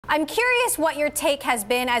I'm curious what your take has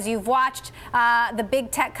been as you've watched the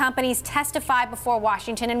big tech companies testify before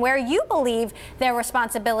Washington and where you believe their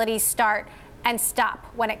responsibilities start and stop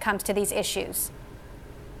when it comes to these issues.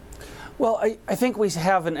 Well, I think we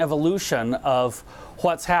have an evolution of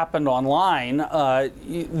what's happened online.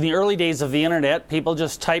 In the early days of the internet, people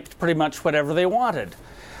just typed pretty much whatever they wanted.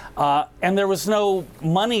 And there was no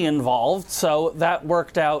money involved, so that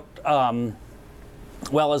worked out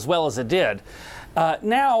well as it did.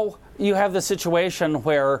 Now you have the situation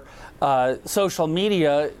where social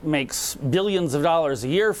media makes billions of dollars a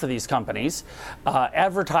year for these companies.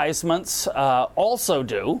 Advertisements also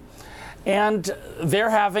do. And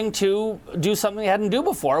they're having to do something they hadn't do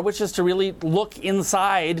before, which is to really look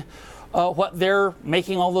inside what they're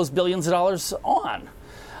making all those billions of dollars on.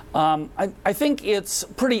 I think it's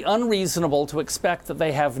pretty unreasonable to expect that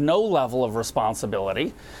they have no level of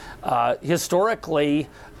responsibility. Historically,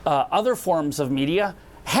 other forms of media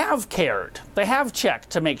have cared. They have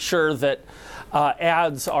checked to make sure that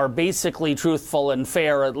ads are basically truthful and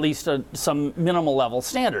fair, at least some minimal level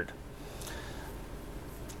standard.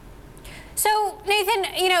 So, Nathan,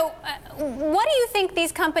 what do you think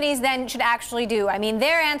these companies then should actually do? I mean,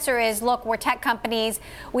 their answer is, look, we're tech companies.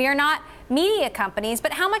 We are not media companies.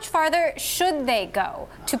 But how much farther should they go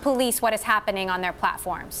to police what is happening on their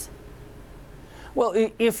platforms? Well,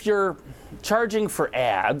 if you're charging for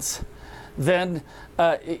ads, then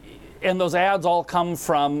and those ads all come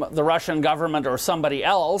from the Russian government or somebody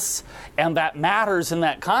else, and that matters in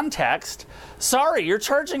that context, sorry, you're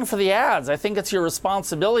charging for the ads. I think it's your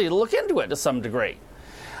responsibility to look into it to some degree.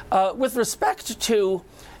 With respect to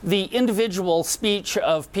the individual speech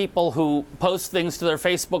of people who post things to their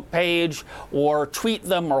Facebook page or tweet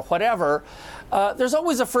them or whatever, there's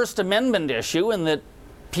always a First Amendment issue in that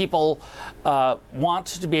people want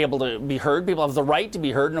to be able to be heard. People have the right to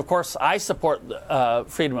be heard. And of course, I support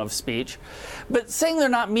freedom of speech. But saying they're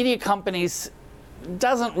not media companies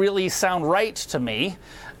doesn't really sound right to me.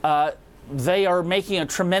 They are making a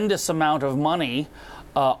tremendous amount of money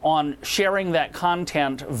on sharing that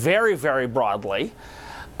content very, very broadly.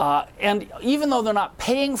 And even though they're not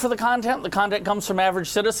paying for the content comes from average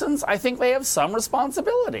citizens, I think they have some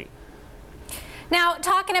responsibility. Now,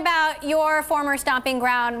 talking about your former stomping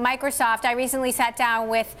ground, Microsoft, I recently sat down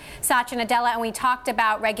with Satya Nadella and we talked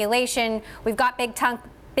about regulation. We've got big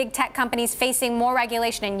tech companies facing more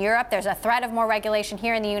regulation in Europe. There's a threat of more regulation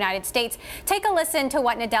here in the United States. Take a listen to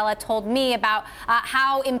what Nadella told me about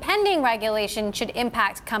how impending regulation should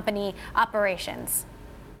impact company operations.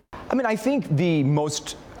 I mean, I think the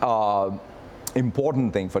most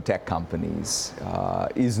important thing for tech companies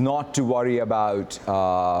is not to worry about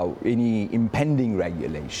any impending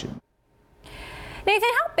regulation. Nathan,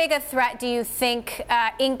 how big a threat do you think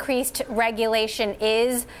increased regulation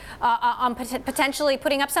is on potentially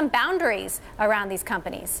putting up some boundaries around these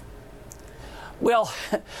companies? Well,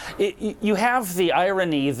 you have the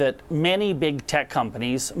irony that many big tech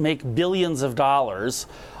companies make billions of dollars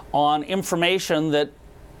on information that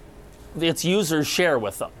its users share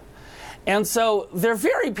with them. And so they're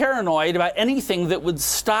very paranoid about anything that would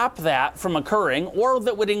stop that from occurring or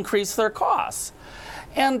that would increase their costs.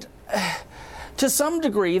 And to some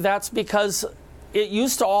degree, that's because it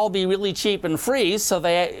used to all be really cheap and free, so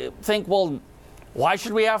they think, well, why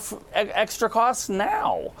should we have extra costs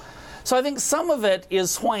now? So I think some of it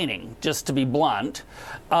is whining, just to be blunt.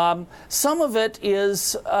 Some of it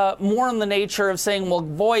is more in the nature of saying, well,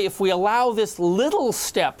 boy, if we allow this little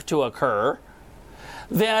step to occur,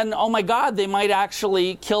 then, oh my God, they might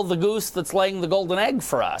actually kill the goose that's laying the golden egg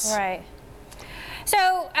for us. Right.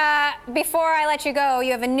 So before I let you go,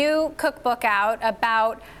 you have a new cookbook out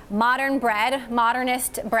about modern bread,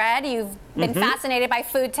 modernist bread. You've been fascinated by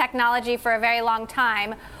food technology for a very long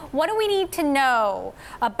time. What do we need to know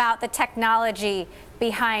about the technology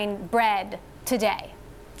behind bread today?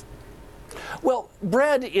 Well,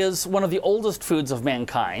 bread is one of the oldest foods of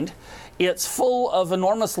mankind. It's full of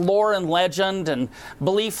enormous lore and legend and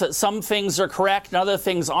belief that some things are correct and other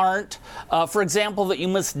things aren't. For example, that you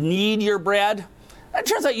must knead your bread. It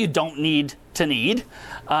turns out you don't need to knead.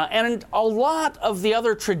 And a lot of the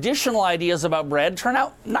other traditional ideas about bread turn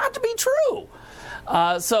out not to be true.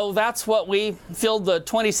 So that's what we filled the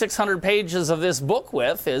 2,600 pages of this book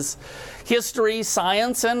with, is history,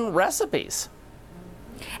 science, and recipes.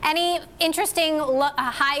 Any interesting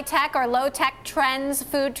high-tech or low-tech trends,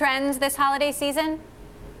 food trends this holiday season?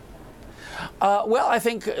 Well, I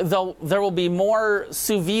think there will be more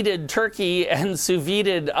sous vide turkey and sous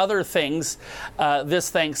vide other things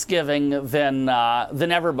this Thanksgiving than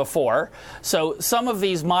ever before. So some of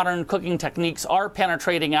these modern cooking techniques are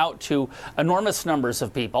penetrating out to enormous numbers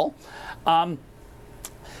of people.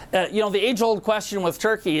 You know, the age-old question with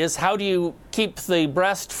turkey is how do you keep the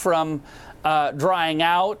breast from drying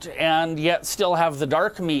out and yet still have the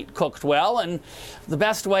dark meat cooked well? And the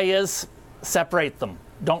best way is separate them.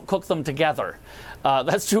 Don't cook them together.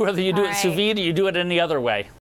 That's true whether you do it sous vide or you do it any other way.